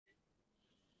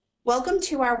Welcome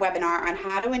to our webinar on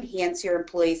how to enhance your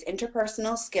employees'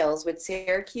 interpersonal skills with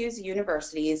Syracuse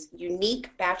University's unique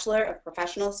Bachelor of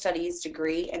Professional Studies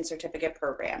degree and certificate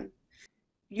program.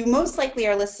 You most likely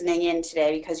are listening in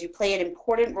today because you play an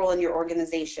important role in your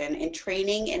organization in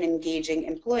training and engaging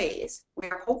employees. We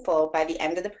are hopeful by the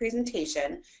end of the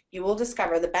presentation, you will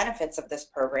discover the benefits of this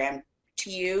program to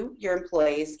you, your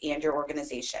employees, and your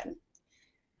organization.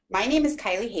 My name is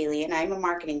Kylie Haley, and I'm a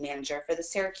marketing manager for the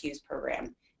Syracuse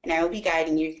program, and I will be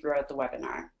guiding you throughout the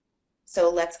webinar. So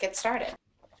let's get started.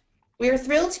 We are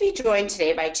thrilled to be joined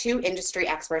today by two industry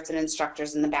experts and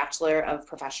instructors in the Bachelor of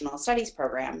Professional Studies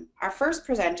program. Our first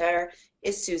presenter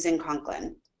is Susan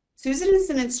Conklin. Susan is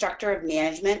an instructor of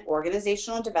management,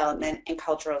 organizational development, and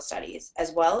cultural studies,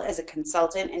 as well as a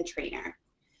consultant and trainer.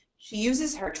 She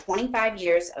uses her 25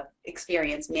 years of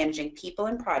experience managing people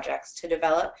and projects to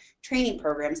develop training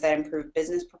programs that improve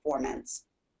business performance.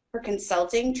 Her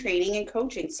consulting, training, and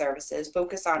coaching services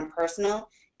focus on personal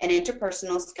and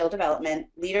interpersonal skill development,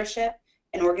 leadership,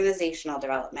 and organizational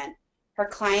development. Her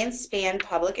clients span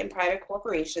public and private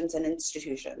corporations and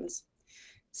institutions.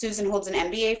 Susan holds an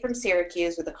MBA from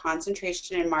Syracuse with a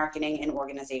concentration in marketing and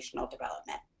organizational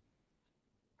development.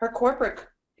 Her corporate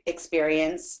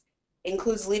experience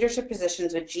includes leadership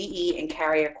positions with GE and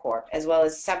Carrier Corp, as well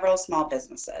as several small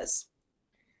businesses.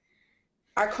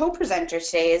 Our co-presenter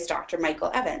today is Dr.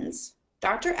 Michael Evans.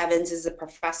 Dr. Evans is a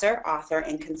professor, author,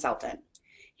 and consultant.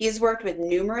 He has worked with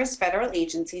numerous federal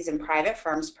agencies and private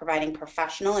firms providing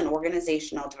professional and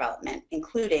organizational development,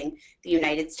 including the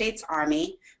United States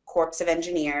Army, Corps of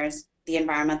Engineers, the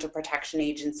Environmental Protection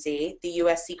Agency, the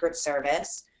U.S. Secret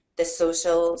Service, the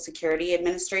Social Security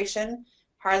Administration,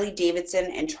 Harley-Davidson,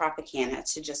 and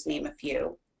Tropicana, to just name a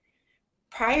few.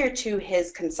 Prior to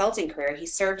his consulting career, he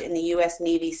served in the U.S.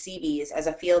 Navy Seabees as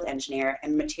a field engineer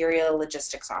and material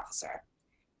logistics officer.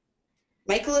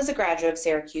 Michael is a graduate of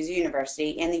Syracuse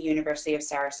University and the University of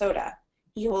Sarasota.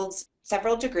 He holds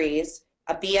several degrees,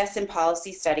 a BS in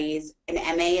Policy Studies, an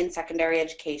MA in Secondary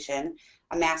Education,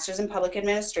 a Master's in Public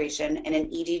Administration, and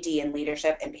an EDD in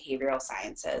Leadership and Behavioral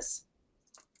Sciences.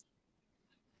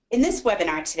 In this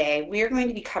webinar today, we are going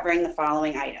to be covering the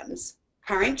following items: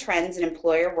 current trends in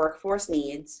employer workforce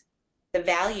needs, the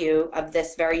value of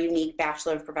this very unique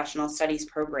Bachelor of Professional Studies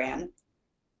program,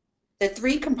 the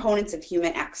three components of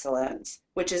human excellence,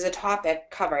 which is a topic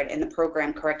covered in the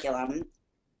program curriculum,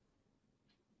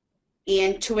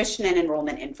 and tuition and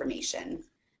enrollment information.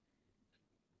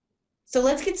 So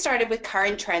let's get started with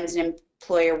current trends in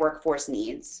employer workforce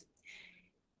needs.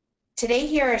 Today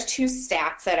here are two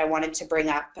stats that I wanted to bring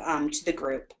up to the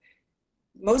group.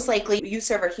 Most likely you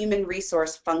serve a human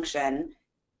resource function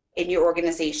in your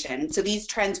organization, so these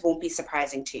trends won't be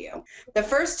surprising to you. The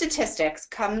first statistics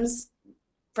comes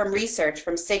from research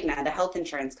from Cigna, the health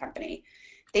insurance company.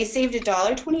 They saved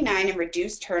 $1.29 in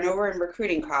reduced turnover and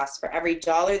recruiting costs for every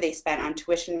dollar they spent on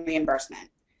tuition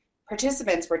reimbursement.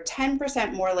 Participants were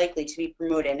 10% more likely to be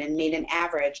promoted and made an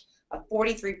average of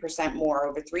 43% more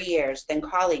over 3 years than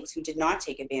colleagues who did not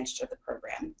take advantage of the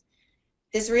program.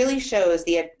 This really shows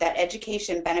that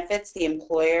education benefits the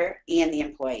employer and the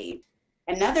employee.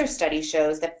 Another study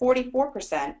shows that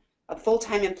 44% of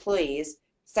full-time employees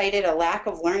cited a lack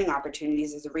of learning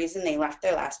opportunities as a reason they left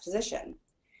their last position.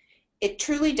 It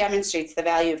truly demonstrates the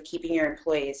value of keeping your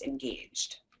employees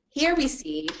engaged. Here we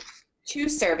see two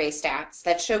survey stats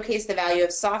that showcase the value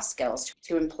of soft skills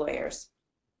to employers.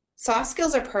 Soft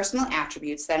skills are personal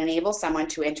attributes that enable someone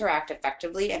to interact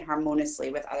effectively and harmoniously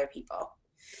with other people.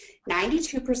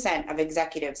 92% of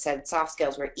executives said soft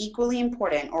skills were equally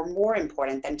important or more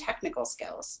important than technical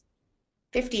skills.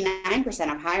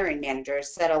 59% of hiring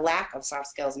managers said a lack of soft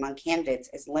skills among candidates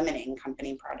is limiting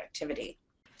company productivity.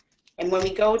 And when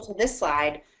we go to this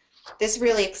slide, this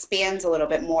really expands a little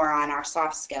bit more on our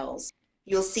soft skills.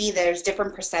 You'll see there's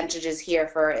different percentages here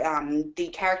for the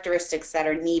characteristics that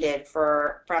are needed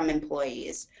from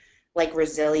employees, like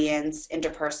resilience,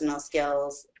 interpersonal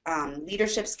skills,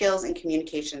 leadership skills, and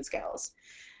communication skills.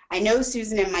 I know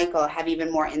Susan and Michael have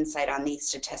even more insight on these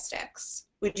statistics.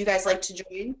 Would you guys like to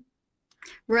join?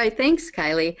 Right, thanks,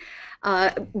 Kylie.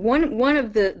 One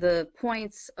of the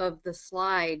points of the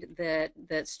slide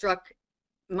that struck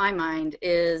my mind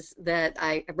is that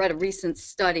I read a recent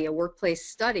study, a workplace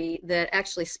study, that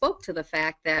actually spoke to the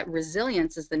fact that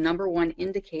resilience is the #1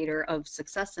 indicator of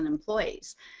success in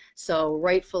employees. So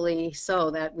rightfully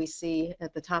so that we see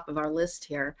at the top of our list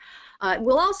here.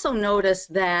 We'll also notice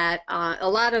that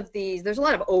there's a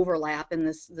lot of overlap in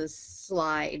this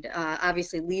slide.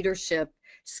 Obviously leadership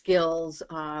skills,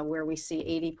 where we see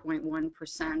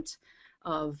 80.1%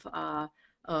 of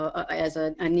as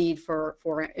a need for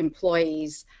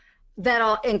employees. that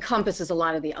all encompasses a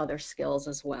lot of the other skills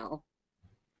as well.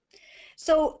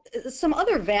 So some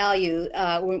other value,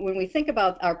 when we think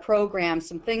about our program,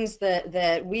 some things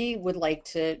that we would like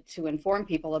to inform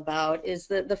people about is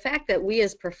the fact that we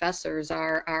as professors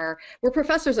we're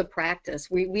professors of practice.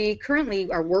 We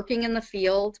currently are working in the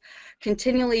field,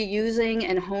 continually using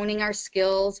and honing our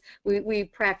skills. We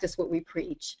practice what we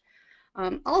preach.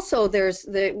 Also, there's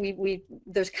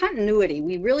continuity.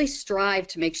 We really strive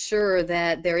to make sure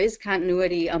that there is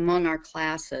continuity among our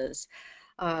classes.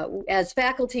 As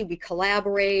faculty, we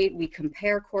collaborate, we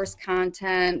compare course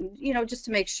content, just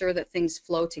to make sure that things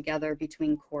flow together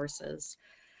between courses.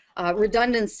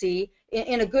 Redundancy,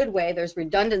 in a good way, there's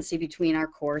redundancy between our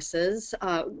courses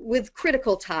with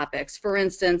critical topics. For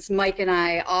instance, Mike and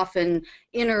I often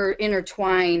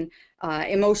intertwine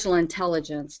emotional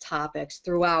intelligence topics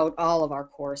throughout all of our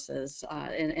courses,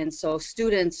 and so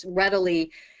students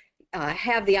readily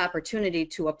have the opportunity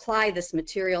to apply this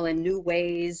material in new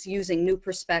ways, using new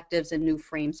perspectives and new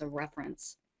frames of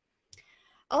reference.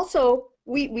 Also,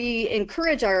 we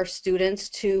encourage our students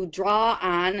to draw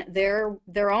on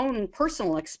their own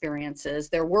personal experiences,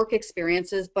 their work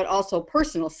experiences, but also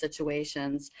personal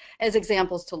situations as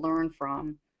examples to learn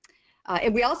from.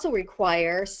 And we also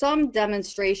require some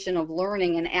demonstration of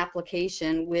learning and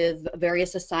application with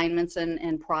various assignments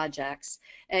and projects.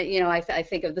 I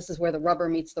think of this is where the rubber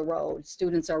meets the road.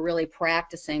 Students are really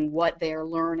practicing what they're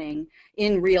learning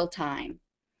in real time.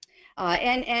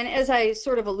 And as I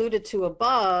sort of alluded to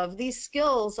above, these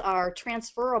skills are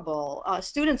transferable.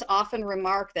 Students often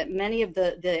remark that many of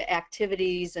the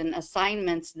activities and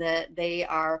assignments that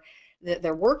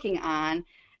they're working on,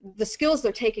 the skills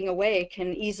they're taking away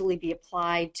can easily be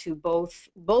applied to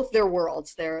both their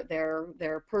worlds,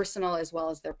 their personal as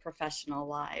well as their professional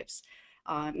lives.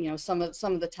 Some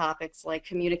of the topics like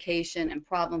communication and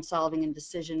problem solving and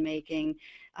decision making,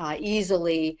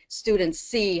 easily students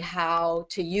see how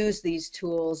to use these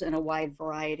tools in a wide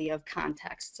variety of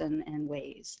contexts and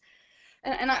ways.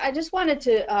 And I just wanted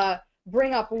to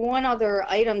bring up one other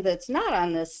item that's not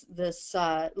on this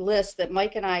list that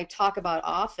Mike and I talk about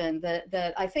often,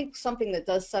 that I think something that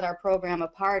does set our program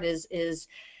apart is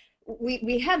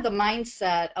we have the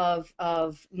mindset of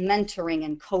mentoring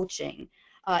and coaching.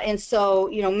 And so,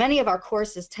 many of our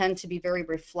courses tend to be very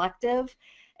reflective,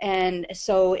 and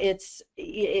so it's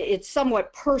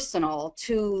somewhat personal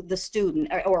to the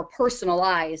student, or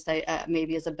personalized,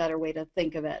 maybe is a better way to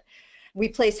think of it. We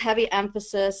place heavy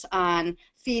emphasis on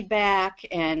feedback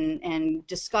and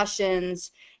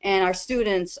discussions, and our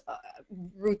students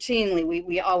routinely,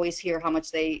 we always hear how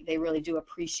much they really do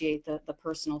appreciate the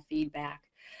personal feedback.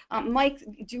 Mike,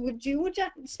 would you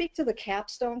speak to the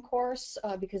capstone course,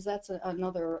 because that's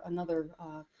another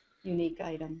unique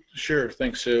item? Sure,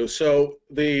 thanks, Sue. So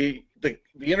the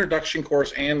introduction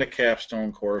course and the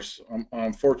capstone course,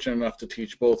 I'm fortunate enough to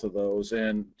teach both of those.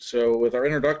 And so with our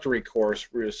introductory course,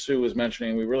 as Sue was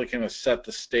mentioning, we really kind of set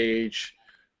the stage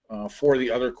for the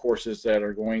other courses that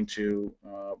are going to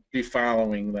be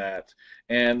following that.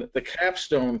 And the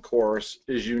capstone course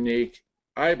is unique,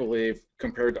 I believe,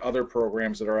 compared to other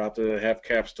programs that are out there that have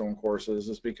capstone courses,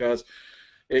 is because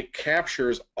it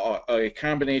captures a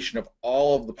combination of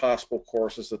all of the possible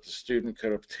courses that the student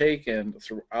could have taken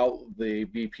throughout the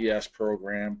BPS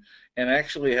program, and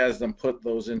actually has them put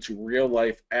those into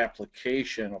real-life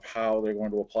application of how they're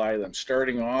going to apply them,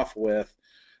 starting off with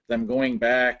them going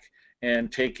back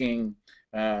and taking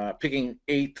picking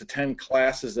 8 to 10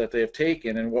 classes that they have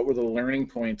taken, and what were the learning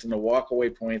points and the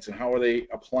walkaway points, and how are they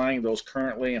applying those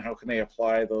currently, and how can they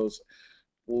apply those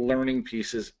learning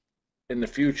pieces in the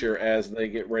future as they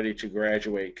get ready to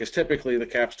graduate. Because typically the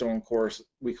capstone course,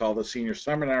 we call the senior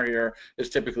seminar here, is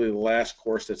typically the last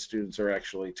course that students are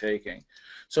actually taking.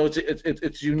 So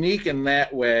it's unique in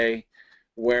that way,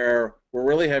 where we're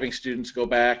really having students go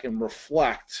back and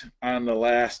reflect on the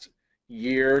last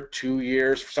year, 2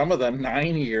 years, some of them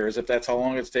 9 years, if that's how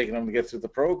long it's taken them to get through the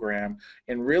program,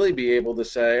 and really be able to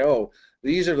say, oh,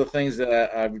 these are the things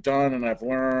that I've done and I've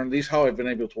learned, these are how I've been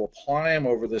able to apply them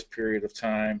over this period of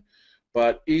time.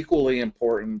 But equally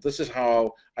important, this is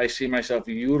how I see myself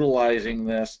utilizing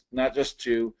this, not just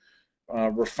to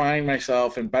refine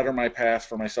myself and better my path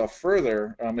for myself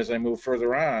further as I move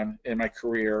further on in my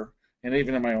career and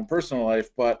even in my own personal life,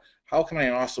 but how can I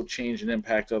also change and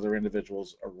impact other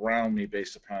individuals around me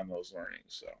based upon those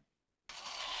learnings.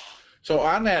 So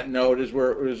on that note is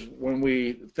when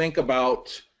we think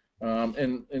about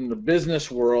in the business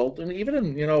world, and even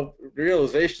in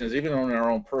realizations, even in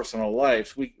our own personal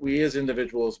lives, we as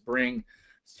individuals bring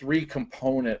 3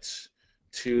 components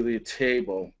to the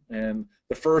table, and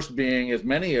The first being is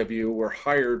many of you were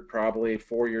hired probably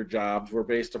for your jobs were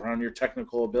based upon your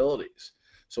technical abilities.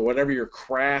 So whatever your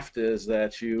craft is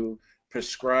that you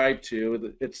prescribe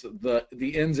to, it's the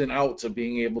ins and outs of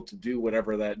being able to do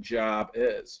whatever that job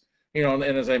is. You know,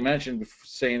 and as I mentioned,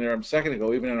 saying there a second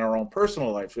ago, even in our own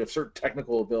personal lives, we have certain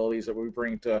technical abilities that we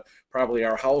bring to probably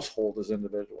our household as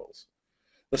individuals.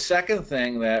 The second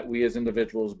thing that we as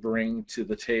individuals bring to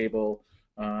the table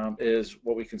is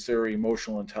what we consider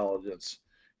emotional intelligence.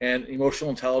 And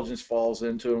emotional intelligence falls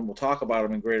into, and we'll talk about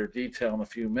them in greater detail in a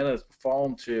few minutes, fall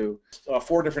into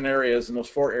 4 different areas, and those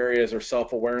 4 areas are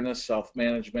self-awareness,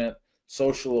 self-management,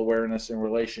 social awareness, and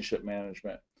relationship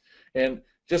management. And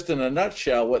just in a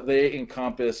nutshell, what they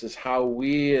encompass is how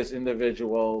we as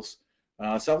individuals,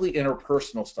 some of the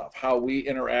interpersonal stuff, how we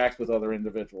interact with other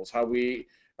individuals, how we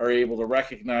are able to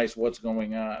recognize what's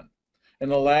going on.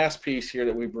 And the last piece here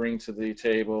that we bring to the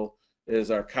table is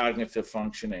our cognitive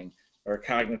functioning, or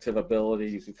cognitive ability,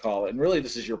 you could call it. And really,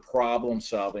 this is your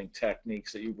problem-solving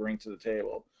techniques that you bring to the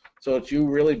table. So it's you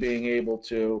really being able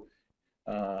to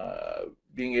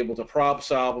problem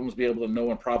solve them, be able to know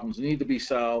when problems need to be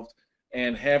solved,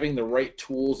 and having the right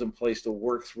tools in place to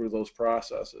work through those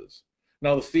processes.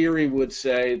 Now, the theory would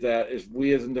say that if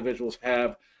we as individuals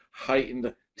have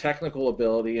heightened technical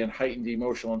ability and heightened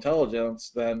emotional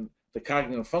intelligence, then the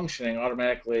cognitive functioning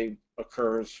automatically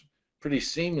occurs pretty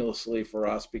seamlessly for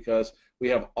us because we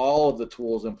have all of the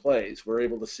tools in place. We're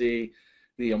able to see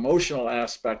the emotional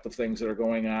aspect of things that are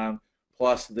going on,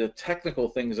 plus the technical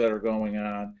things that are going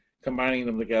on, combining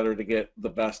them together to get the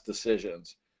best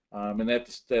decisions. And that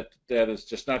is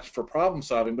just not for problem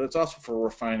solving, but it's also for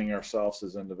refining ourselves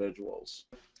as individuals.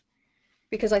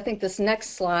 Because I think this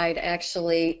next slide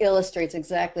actually illustrates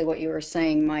exactly what you were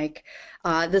saying, Mike.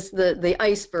 The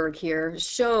iceberg here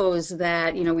shows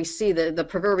that, you know, we see the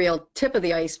proverbial tip of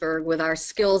the iceberg with our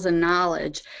skills and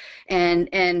knowledge,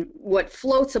 and what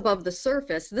floats above the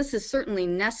surface. This is certainly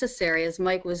necessary, as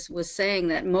Mike was saying,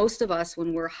 that most of us,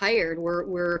 when we're hired,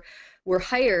 we're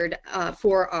hired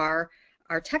for our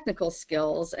technical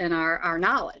skills and our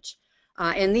knowledge.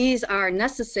 And these are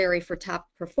necessary for top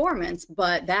performance,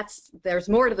 but there's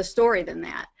more to the story than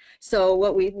that. So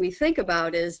what we think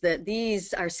about is that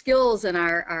these, our skills and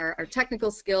our technical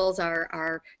skills,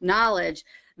 our knowledge,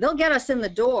 they'll get us in the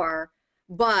door,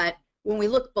 but when we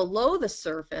look below the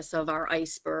surface of our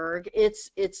iceberg, it's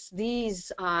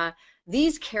these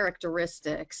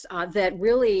characteristics that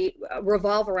really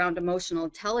revolve around emotional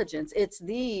intelligence. It's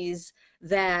these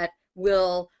that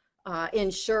will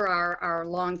ensure our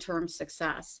long-term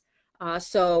success.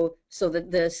 So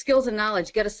the skills and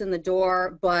knowledge get us in the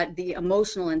door, but the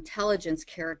emotional intelligence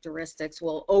characteristics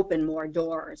will open more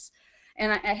doors.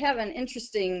 And I have an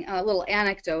interesting little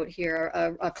anecdote here.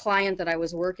 A client that I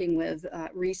was working with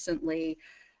recently,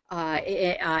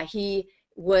 he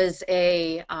was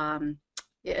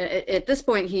at this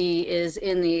point he is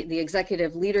in the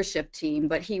executive leadership team,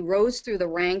 but he rose through the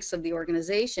ranks of the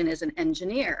organization as an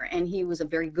engineer, and he was a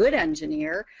very good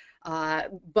engineer.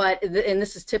 And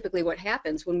this is typically what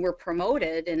happens when we're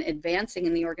promoted and advancing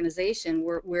in the organization.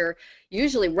 We're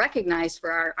usually recognized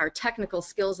for our technical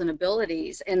skills and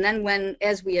abilities, and then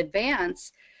as we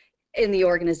advance in the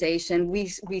organization,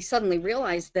 we suddenly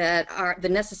realize that the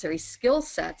necessary skill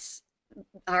sets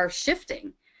are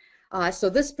shifting. So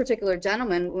this particular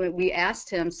gentleman, we asked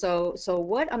him, so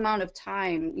what amount of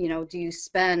time, you know, do you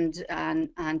spend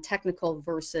on technical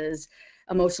versus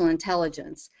emotional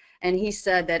intelligence? And he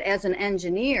said that as an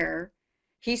engineer,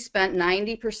 he spent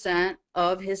 90%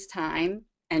 of his time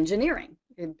engineering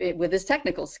with his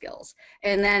technical skills.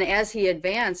 And then as he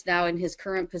advanced now in his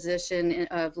current position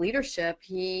of leadership,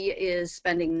 he is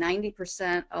spending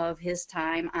 90% of his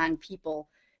time on people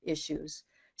issues.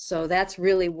 So that's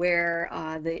really where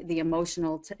the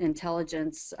emotional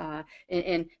intelligence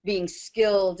and being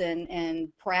skilled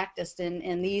and practiced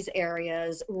in these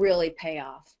areas really pay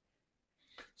off.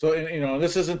 So, you know,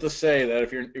 this isn't to say that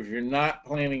if you're not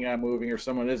planning on moving, or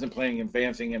someone isn't planning on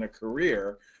advancing in their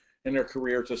career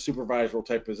to supervisory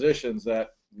type positions,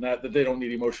 that they don't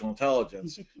need emotional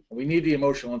intelligence. We need the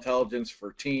emotional intelligence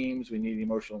for teams. We need the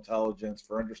emotional intelligence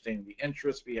for understanding the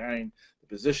interests behind the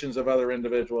positions of other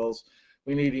individuals.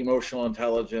 We need emotional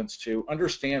intelligence to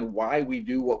understand why we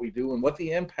do what we do and what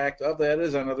the impact of that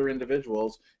is on other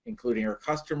individuals, including our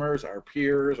customers, our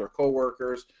peers, our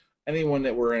coworkers, anyone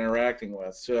that we're interacting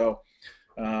with. So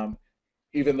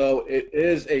even though it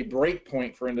is a break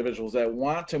point for individuals that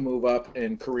want to move up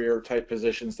in career type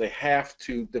positions, they have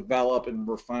to develop and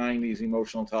refine these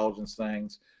emotional intelligence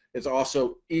things. It's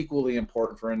also equally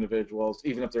important for individuals,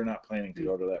 even if they're not planning to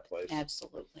go to that place.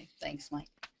 Absolutely. Thanks, Mike.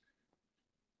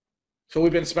 So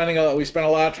we spent a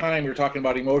lot of time. You're talking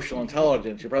about emotional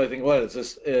intelligence. You're probably thinking, what is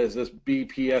this? Is this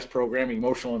BPS program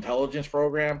emotional intelligence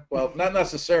program? Well, not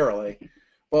necessarily.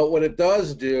 But what it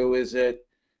does do is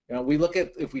we look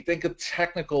at, if we think of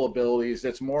technical abilities,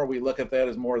 we look at that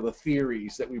as more of the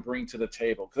theories that we bring to the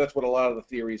table, because that's what a lot of the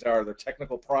theories are. They're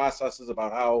technical processes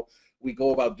about how we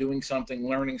go about doing something,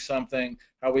 learning something,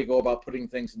 how we go about putting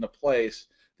things into place.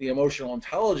 The emotional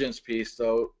intelligence piece,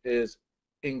 though, is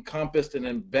encompassed and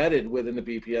embedded within the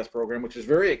BPS program, which is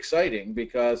very exciting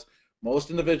because most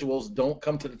individuals don't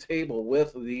come to the table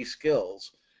with these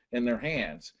skills in their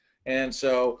hands. And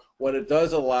so what it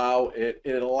does allow,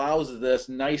 it allows this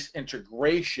nice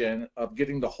integration of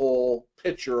getting the whole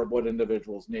picture of what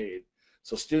individuals need.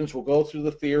 So students will go through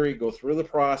the theory, go through the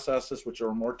processes, which are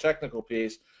a more technical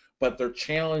piece, but they're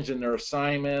challenged in their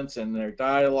assignments and their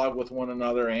dialogue with one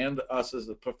another and us as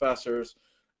the professors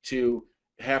to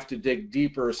have to dig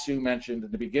deeper, as Sue mentioned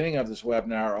at the beginning of this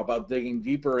webinar, about digging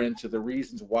deeper into the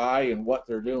reasons why and what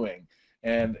they're doing.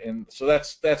 And so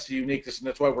that's the uniqueness, and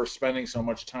that's why we're spending so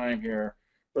much time here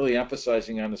really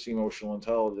emphasizing on this emotional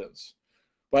intelligence.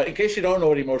 But in case you don't know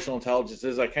what emotional intelligence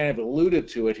is, I kind of alluded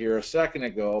to it here a second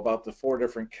ago about the 4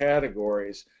 different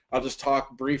categories. I'll just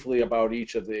talk briefly about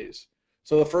each of these.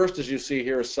 So the first, as you see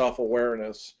here, is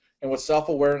self-awareness. And what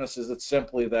self-awareness is, it's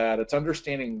simply that. It's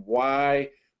understanding why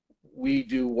we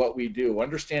do what we do,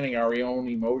 understanding our own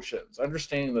emotions,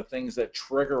 understanding the things that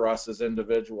trigger us as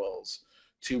individuals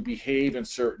to behave in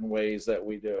certain ways that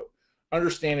we do,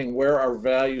 understanding where our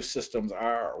value systems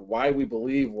are, why we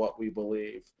believe what we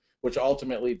believe, which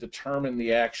ultimately determine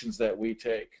the actions that we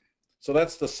take. So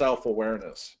that's the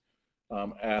self-awareness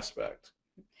aspect.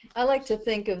 I like to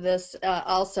think of this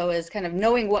also as kind of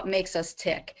knowing what makes us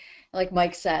tick. Like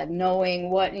Mike said, knowing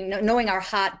knowing our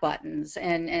hot buttons,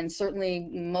 and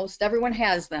certainly everyone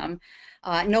has them.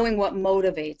 Knowing what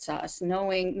motivates us,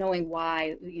 knowing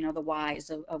why, the whys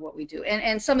of what we do,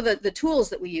 and some of the tools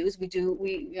that we use.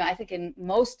 I think in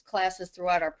most classes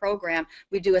throughout our program,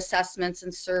 we do assessments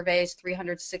and surveys,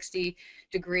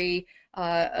 360-degree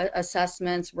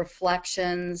assessments,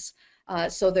 reflections.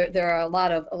 So there are a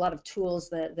lot of tools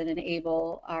that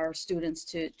enable our students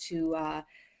to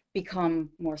become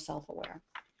more self-aware.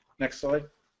 Next slide.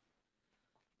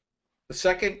 The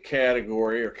second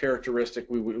category or characteristic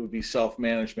would be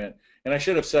self-management. And I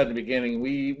should have said in the beginning,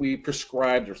 we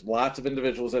prescribe, there's lots of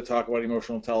individuals that talk about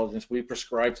emotional intelligence. We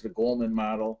prescribe to the Goleman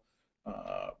model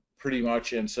pretty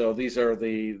much, and so these are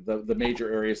the major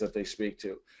areas that they speak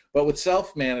to. But with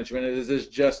self-management, it is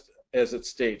just as it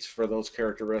states for those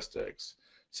characteristics.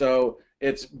 So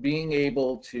it's being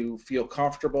able to feel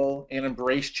comfortable and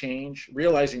embrace change,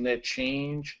 realizing that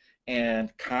change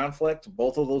and conflict,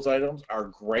 both of those items are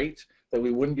great, that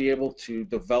we wouldn't be able to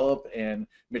develop and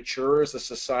mature as a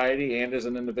society and as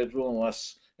an individual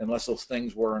unless those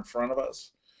things were in front of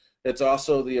us. It's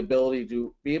also the ability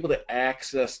to be able to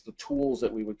access the tools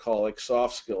that we would call like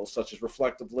soft skills, such as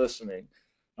reflective listening,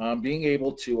 being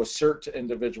able to assert to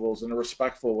individuals in a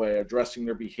respectful way, addressing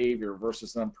their behavior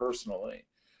versus them personally.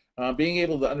 Being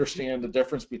able to understand the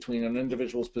difference between an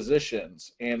individual's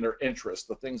positions and their interests,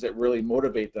 the things that really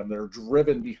motivate them, that are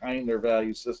driven behind their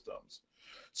value systems.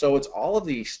 So it's all of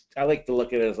these, I like to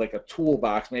look at it as like a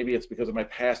toolbox. Maybe it's because of my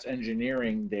past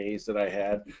engineering days that I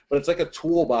had, but it's like a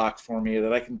toolbox for me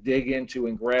that I can dig into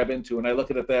and grab into, and I look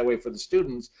at it that way for the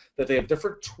students, that they have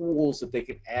different tools that they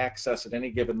can access at any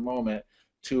given moment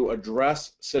to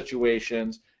address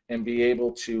situations and be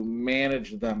able to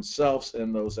manage themselves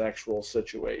in those actual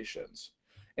situations.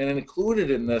 And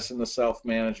included in this, in the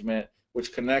self-management,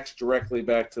 which connects directly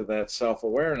back to that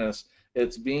self-awareness,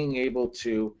 it's being able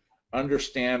to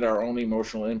understand our own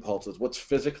emotional impulses, what's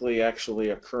physically actually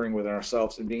occurring within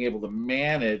ourselves, and being able to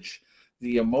manage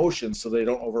the emotions so they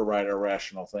don't override our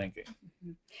rational thinking.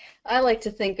 I like to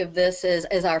think of this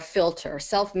as our filter.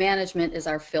 Self-management is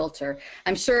our filter.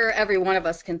 I'm sure every one of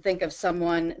us can think of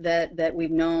someone that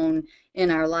we've known in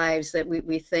our lives that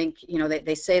we think,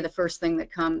 they say the first thing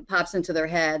that pops into their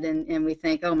head, and we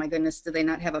think, oh my goodness, do they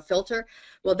not have a filter?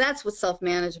 Well, that's what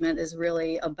self-management is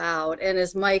really about. And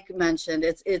as Mike mentioned,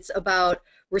 it's about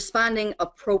responding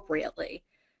appropriately.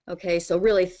 Okay, so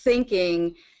really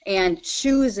thinking and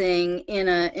choosing in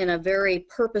a very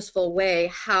purposeful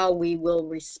way how we will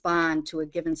respond to a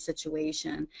given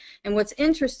situation. And what's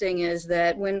interesting is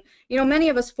that when, many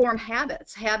of us form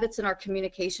habits in our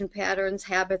communication patterns,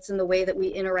 habits in the way that we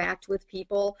interact with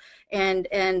people, and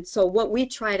so what we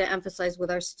try to emphasize with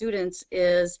our students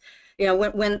is,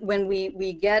 when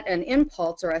we get an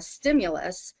impulse or a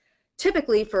stimulus,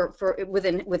 typically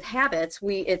with habits,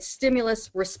 it's stimulus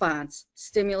response,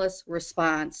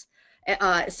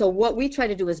 So what we try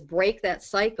to do is break that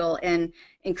cycle and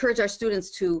encourage our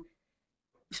students to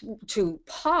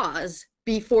pause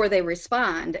before they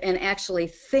respond and actually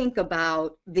think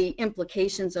about the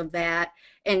implications of that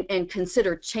and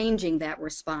consider changing that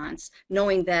response,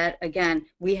 knowing that, again,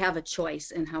 we have a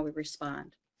choice in how we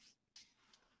respond.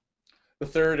 The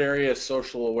third area is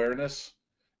social awareness.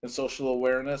 And social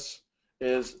awareness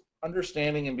is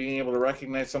understanding and being able to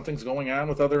recognize something's going on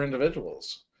with other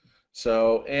individuals.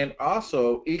 So, and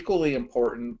also equally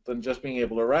important than just being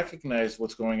able to recognize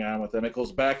what's going on with them, it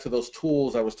goes back to those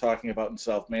tools I was talking about in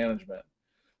self-management.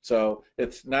 So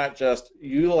it's not just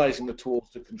utilizing the tools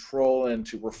to control and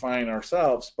to refine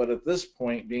ourselves, but at this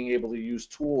point being able to use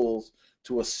tools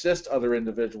to assist other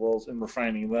individuals in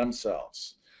refining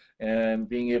themselves and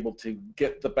being able to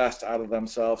get the best out of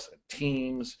themselves,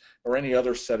 teams, or any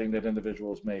other setting that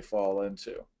individuals may fall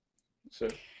into. So.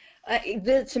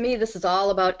 To me, this is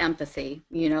all about empathy.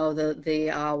 You know,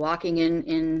 the walking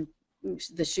in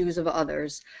the shoes of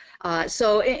others.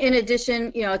 So, in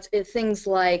addition, you know, it's things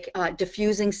like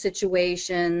diffusing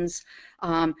situations,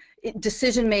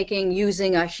 decision making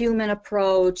using a human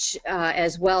approach,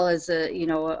 as well as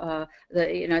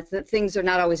things are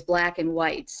not always black and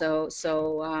white. So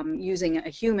using a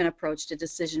human approach to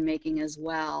decision making as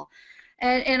well.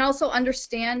 And also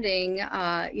understanding,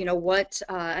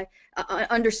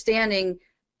 understanding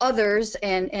others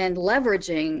and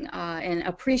leveraging and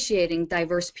appreciating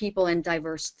diverse people and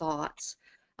diverse thoughts.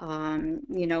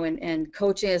 And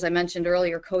coaching, as I mentioned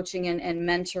earlier, coaching and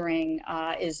mentoring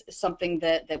is something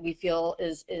that we feel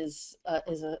is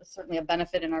certainly a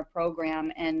benefit in our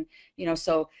program. And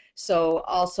so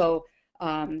also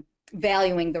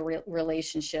valuing the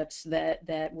relationships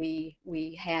that we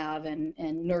have and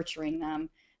nurturing them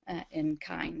in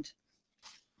kind.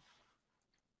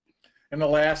 And the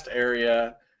last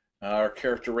area or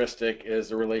characteristic is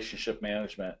the relationship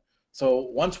management. So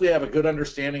once we have a good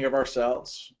understanding of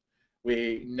ourselves,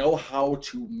 we know how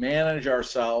to manage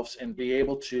ourselves and be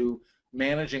able to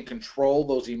manage and control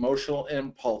those emotional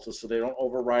impulses so they don't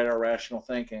override our rational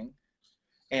thinking.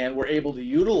 And we're able to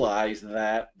utilize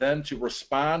that then to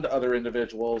respond to other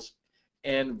individuals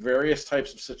in various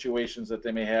types of situations that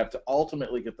they may have to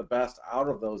ultimately get the best out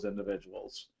of those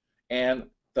individuals and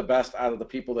the best out of the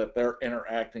people that they're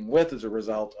interacting with as a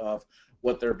result of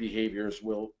what their behaviors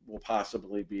will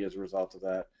possibly be as a result of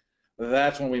that.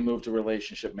 That's when we move to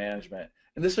relationship management.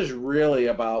 And this is really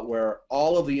about where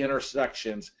all of the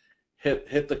intersections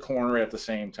hit the corner at the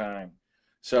same time.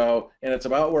 So, and it's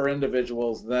about where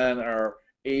individuals then are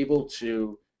able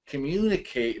to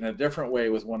communicate in a different way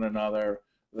with one another,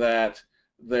 that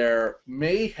there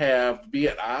may be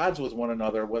at odds with one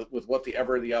another with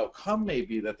whatever the outcome may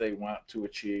be that they want to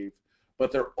achieve,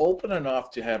 but they're open enough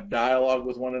to have dialogue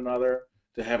with one another,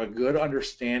 to have a good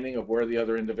understanding of where the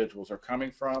other individuals are coming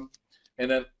from,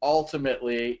 and then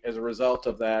ultimately, as a result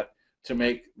of that, to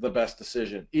make the best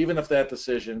decision, even if that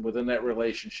decision within that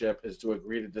relationship is to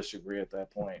agree to disagree at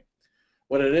that point.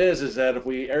 What it is that if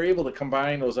we are able to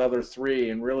combine those other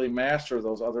three and really master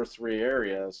those other three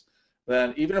areas,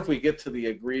 then even if we get to the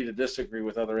agree to disagree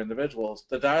with other individuals,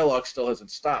 the dialogue still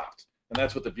hasn't stopped. And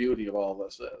that's what the beauty of all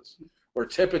this is. Where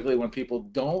typically when people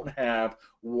don't have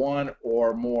one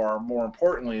or more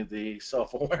importantly, the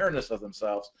self-awareness of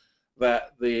themselves,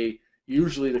 that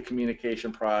usually the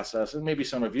communication process, and maybe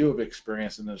some of you have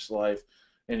experienced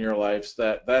in your lives,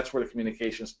 that's where the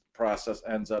communication process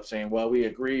ends up saying, well, we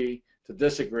agree to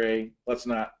disagree, let's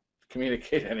not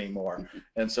communicate anymore.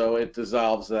 And so it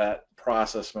dissolves that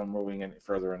process from moving any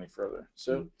further.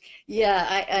 So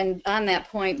yeah, and on that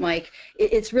point, Mike,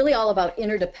 it's really all about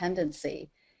interdependency.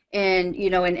 And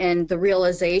and the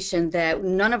realization that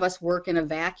none of us work in a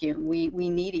vacuum. We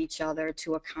need each other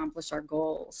to accomplish our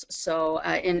goals. So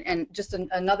and just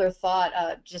another thought,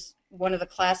 just one of the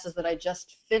classes that I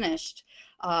just finished,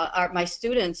 my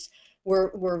students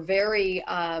were very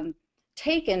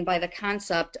taken by the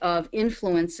concept of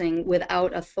influencing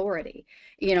without authority.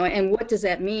 And what does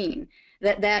that mean?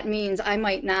 That means I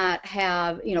might not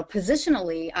have,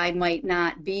 positionally, I might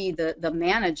not be the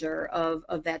manager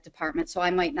of that department, so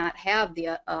I might not have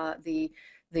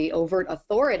the overt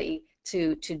authority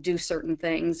to do certain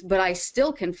things, but I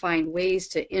still can find ways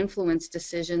to influence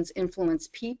decisions, influence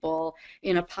people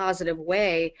in a positive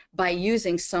way by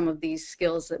using some of these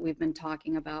skills that we've been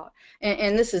talking about.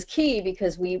 And this is key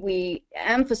because we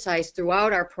emphasize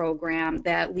throughout our program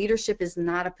that leadership is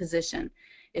not a position.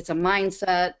 It's a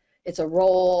mindset. It's a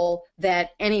role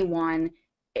that anyone,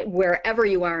 wherever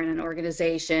you are in an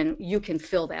organization, you can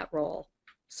fill that role.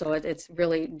 So it's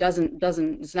really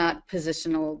it's not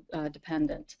positional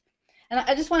dependent. And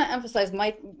I just want to emphasize,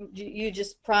 Mike, you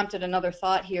just prompted another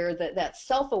thought here, that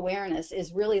self-awareness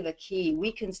is really the key.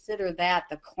 We consider that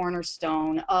the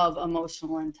cornerstone of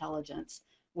emotional intelligence.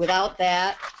 Without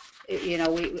that, you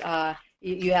know,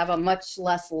 you have a much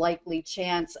less likely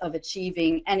chance of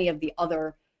achieving any of the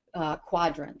other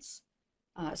quadrants.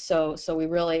 So we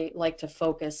really like to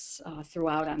focus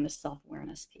throughout on the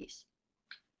self-awareness piece.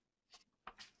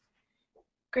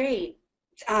 Great.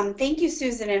 Thank you,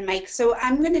 Susan and Mike. So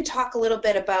I'm going to talk a little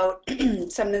bit about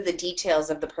some of the details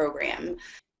of the program.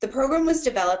 The program was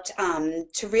developed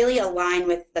to really align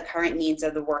with the current needs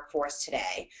of the workforce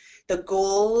today. The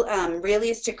goal really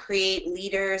is to create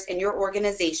leaders in your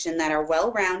organization that are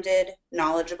well-rounded,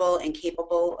 knowledgeable, and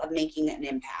capable of making an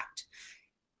impact.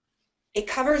 It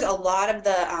covers a lot of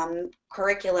the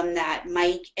curriculum that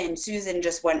Mike and Susan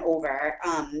just went over.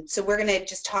 So we're going to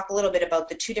just talk a little bit about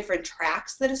the two different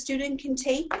tracks that a student can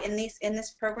take in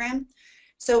this program.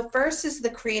 So first is the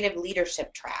creative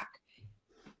leadership track.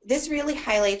 This really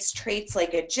highlights traits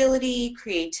like agility,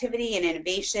 creativity, and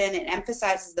innovation, and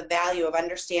emphasizes the value of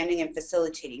understanding and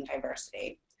facilitating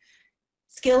diversity.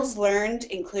 Skills learned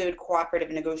include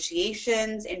cooperative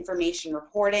negotiations, information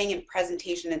reporting, and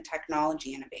presentation and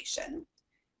technology innovation.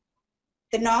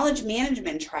 The knowledge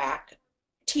management track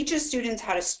teaches students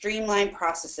how to streamline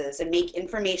processes and make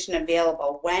information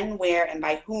available when, where, and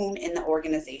by whom in the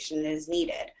organization it is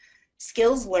needed.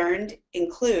 Skills learned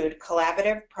include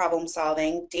collaborative problem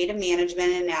solving, data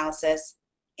management and analysis,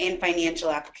 and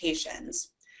financial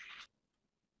applications.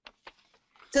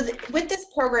 So with this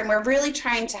program, we're really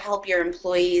trying to help your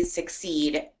employees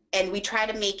succeed, and we try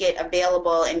to make it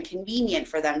available and convenient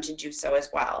for them to do so as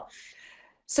well.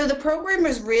 So the program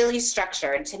is really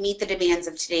structured to meet the demands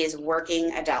of today's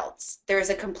working adults. There is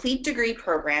a complete degree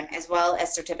program as well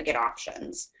as certificate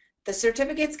options. The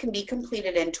certificates can be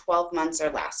completed in 12 months or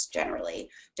less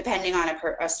generally, depending on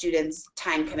a student's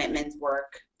time commitments,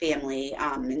 work, family,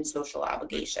 and social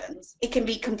obligations. It can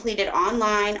be completed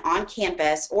online, on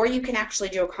campus, or you can actually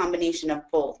do a combination of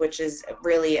both, which is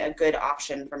really a good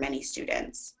option for many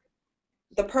students.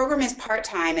 The program is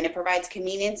part-time and it provides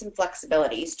convenience and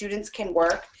flexibility. Students can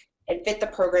work and fit the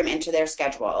program into their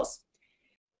schedules.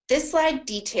 This slide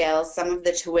details some of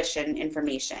the tuition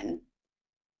information.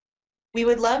 We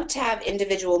would love to have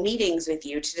individual meetings with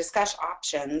you to discuss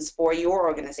options for your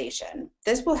organization.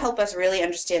 This will help us really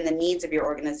understand the needs of your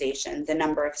organization, the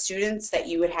number of students that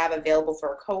you would have available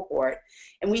for a cohort,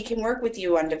 and we can work with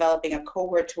you on developing a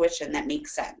cohort tuition that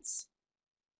makes sense.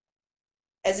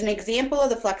 As an example of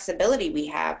the flexibility we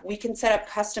have, we can set up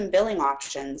custom billing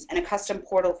options and a custom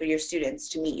portal for your students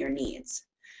to meet your needs.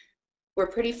 We're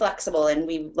pretty flexible and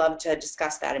we'd love to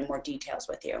discuss that in more details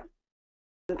with you.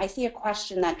 I see a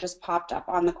question that just popped up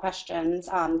on the questions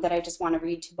that I just want to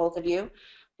read to both of you.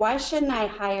 Why shouldn't I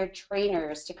hire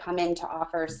trainers to come in to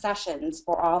offer sessions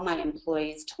for all my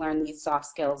employees to learn these soft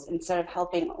skills instead of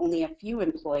helping only a few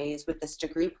employees with this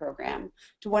degree program?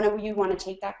 Do one of you want to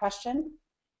take that question?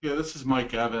 Yeah, this is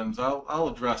Mike Evans. I'll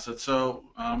address it. So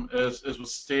as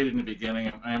was stated in the beginning,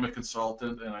 I am a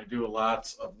consultant and I do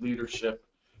lots of leadership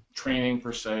training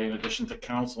per se, in addition to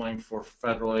counseling for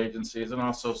federal agencies and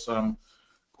also some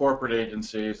corporate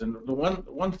agencies. And the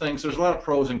one thing, so there's a lot of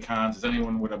pros and cons, as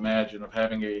anyone would imagine, of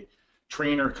having a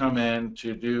trainer come in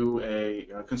to do a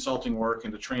consulting work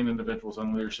and to train individuals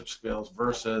on leadership skills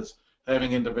versus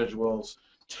having individuals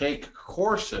take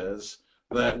courses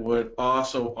that would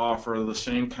also offer the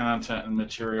same content and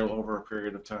material over a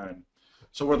period of time.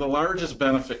 So where the largest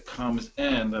benefit comes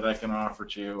in that I can offer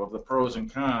to you of the pros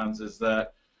and cons is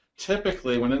that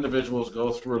typically when individuals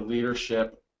go through a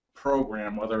leadership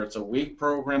program, whether it's a week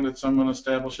program that someone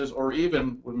establishes or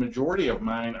even the majority of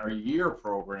mine are year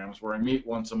programs where I meet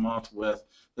once a month with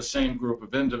the same group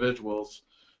of individuals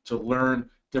to learn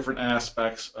different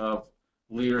aspects of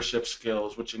leadership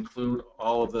skills, which include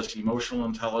all of this emotional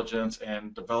intelligence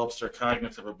and develops their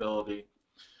cognitive ability,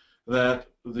 that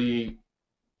the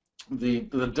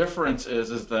difference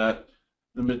is that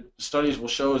the studies will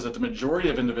show is that the majority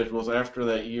of individuals after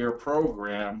that year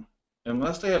program,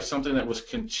 unless they have something that was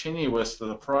continuous to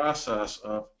the process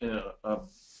of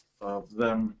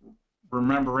them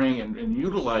remembering and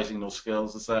utilizing those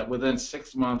skills, is that within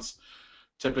 6 months,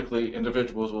 typically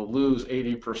individuals will lose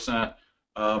 80%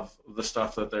 of the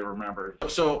stuff that they remembered.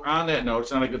 So on that note,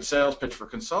 it's not a good sales pitch for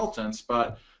consultants,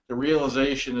 but the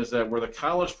realization is that where the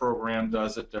college program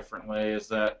does it differently is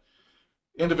that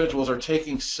individuals are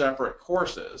taking separate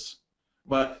courses,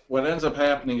 but what ends up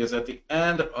happening is at the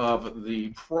end of the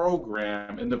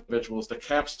program, individuals, the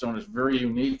capstone is very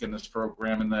unique in this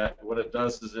program in that what it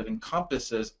does is it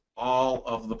encompasses all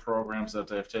of the programs that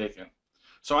they've taken.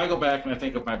 So I go back and I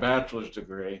think of my bachelor's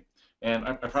degree, and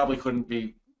I probably couldn't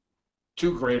be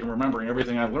too great in remembering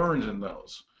everything I learned in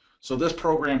those. So this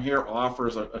program here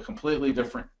offers a completely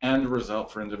different end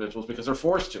result for individuals because they're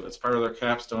forced to. It's part of their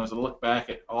capstone is to look back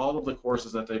at all of the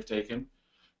courses that they've taken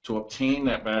to obtain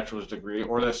that bachelor's degree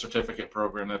or that certificate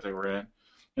program that they were in,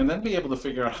 and then be able to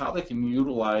figure out how they can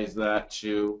utilize that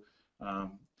to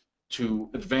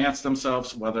advance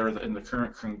themselves, whether in the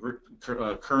current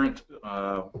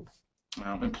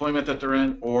employment that they're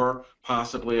in, or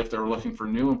possibly if they're looking for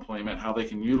new employment, how they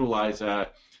can utilize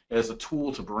that as a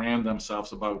tool to brand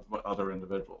themselves above other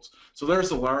individuals. So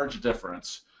there's a large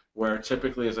difference where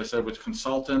typically, as I said, with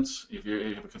consultants, if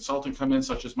you have a consultant come in,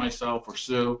 such as myself or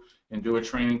Sue, and do a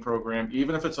training program,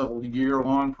 even if it's a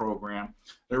year-long program,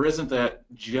 there isn't that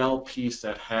gel piece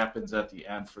that happens at the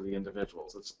end for the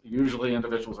individuals. It's usually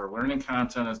individuals are learning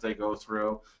content as they go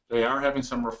through. They are having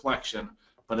some reflection,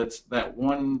 but it's that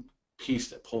one piece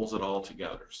that pulls it all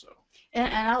together. So.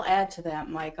 And I'll add to that,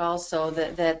 Mike, also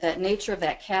that nature of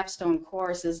that capstone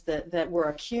course is that we're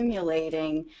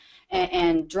accumulating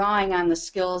and drawing on the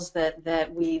skills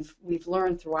that we've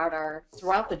learned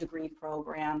throughout the degree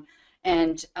program,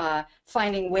 and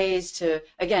finding ways to,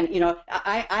 again,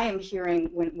 I am hearing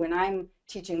when I'm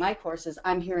teaching my courses,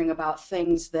 I'm hearing about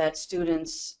things that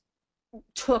students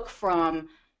took from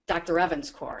Dr. Evans'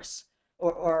 course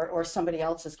or somebody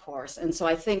else's course. And so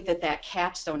I think that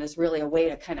capstone is really a way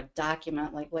to kind of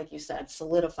document, like you said,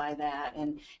 solidify that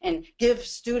and give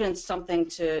students something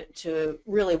to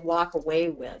really walk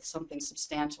away with, something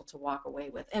substantial to walk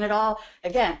away with. And it all,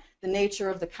 again, the nature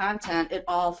of the content, it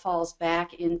all falls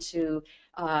back into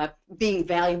being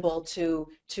valuable to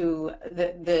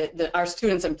our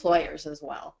students' employers as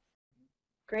well.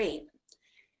 Great.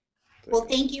 Well,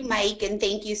 thank you, Mike, and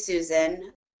thank you,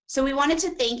 Susan. So we wanted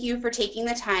to thank you for taking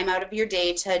the time out of your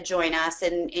day to join us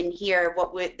and hear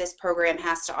what this program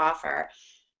has to offer.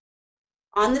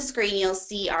 On the screen, you'll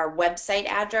see our website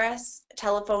address,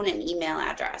 telephone, and email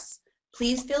address.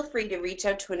 Please feel free to reach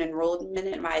out to an enrollment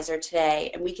advisor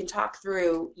today, and we can talk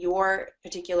through your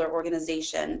particular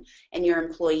organization and your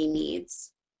employee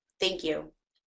needs. Thank you.